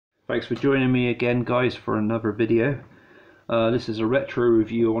Thanks for joining me again, guys, for another video. This is a retro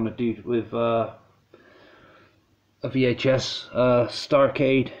review I want to do with a VHS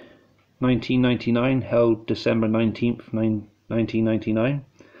Starrcade 1999, held December 19th, 1999.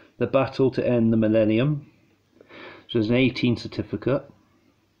 The Battle to End the Millennium. So there's an 18 certificate.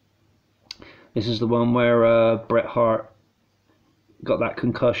 This is the one where Bret Hart got that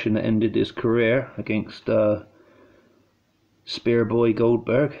concussion that ended his career against Spearboy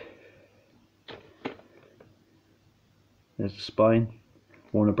Goldberg. There's the spine,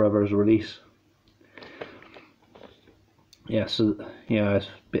 Warner Brothers release. Yeah, so yeah, it's a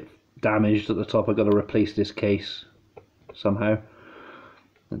bit damaged at the top. I got to replace this case somehow.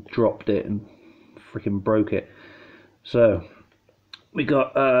 I dropped it and freaking broke it. So we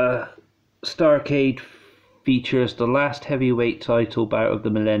got Starrcade features the last heavyweight title bout of the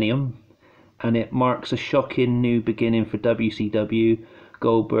millennium, and it marks a shocking new beginning for WCW.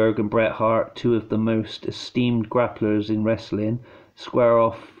 Goldberg and Bret Hart, two of the most esteemed grapplers in wrestling, square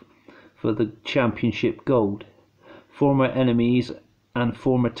off for the championship gold. Former enemies and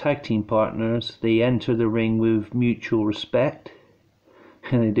former tag team partners, they enter the ring with mutual respect.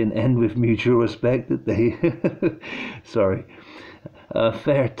 And they didn't end with mutual respect, did they? Sorry. A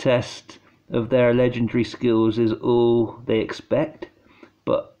fair test of their legendary skills is all they expect,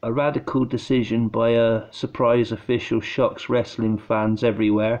 but a radical decision by a surprise official shocks wrestling fans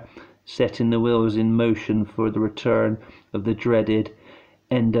everywhere, setting the wheels in motion for the return of the dreaded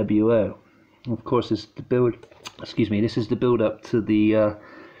NWO. Of course, this is the build. Excuse me. This is the build up to the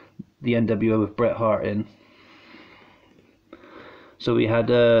NWO with Bret Hart in. So we had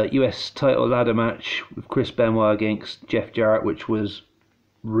a US title ladder match with Chris Benoit against Jeff Jarrett, which was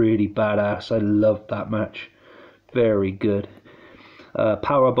really badass. I loved that match. Very good.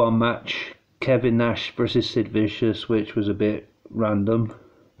 Powerbomb match, Kevin Nash versus Sid Vicious, which was a bit random.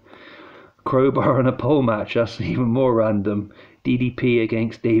 Crowbar and a pole match, that's even more random. DDP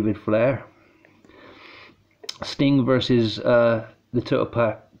against David Flair. Sting versus the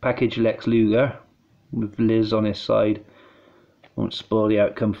Total Package Lex Luger, with Liz on his side. Won't spoil the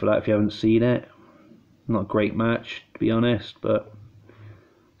outcome for that if you haven't seen it. Not a great match, to be honest, but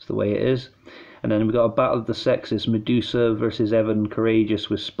it's the way it is. And then we got a Battle of the Sexes, Medusa versus Evan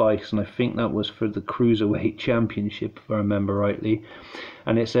Courageous with Spice, and I think that was for the Cruiserweight Championship, if I remember rightly.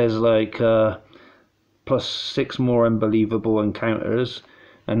 And it says like plus 6 more unbelievable encounters,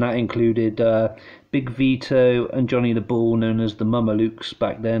 and that included Big Vito and Johnny the Bull, known as the Mamalukes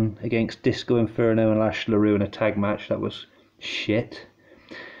back then, against Disco Inferno and Lash LaRue in a tag match. That was shit.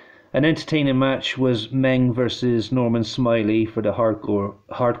 An entertaining match was Meng versus Norman Smiley for the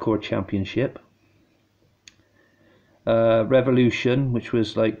Hardcore Championship. Revolution, which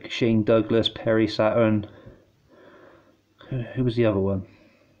was like Shane Douglas, Perry Saturn. Who was the other one?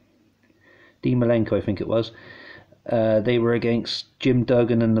 Dean Malenko, I think it was. They were against Jim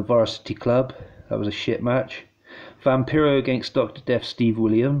Duggan and the Varsity Club. That was a shit match. Vampiro against Dr. Death, Steve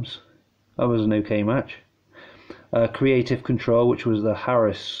Williams. That was an okay match. Creative Control, which was the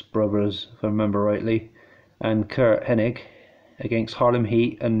Harris brothers, if I remember rightly, and Kurt Hennig against Harlem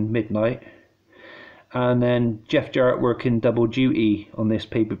Heat and Midnight. And then Jeff Jarrett working double duty on this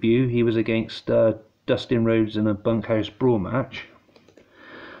pay-per-view. He was against Dustin Rhodes in a bunkhouse brawl match.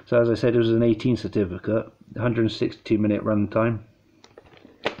 So as I said, it was an 18 certificate, 162-minute run time.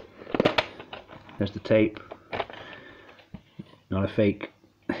 There's the tape. Not a fake.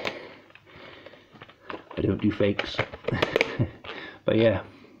 I don't do fakes. But yeah,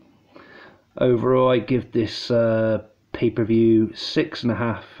 overall I give this pay-per-view 6.5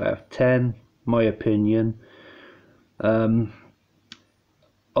 out of 10, my opinion.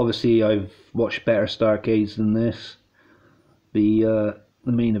 Obviously I've watched better Starrcades than this. The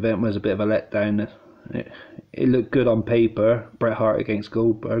main event was a bit of a letdown. It looked good on paper, Bret Hart against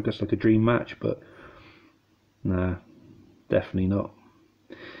Goldberg, it's like a dream match, but nah, definitely not.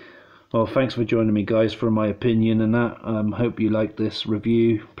 Well, thanks for joining me, guys, for my opinion and that. Hope you liked this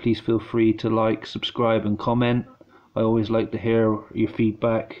review. Please feel free to like, subscribe and comment. I always like to hear your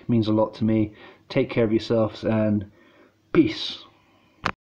feedback. It means a lot to me. Take care of yourselves and peace.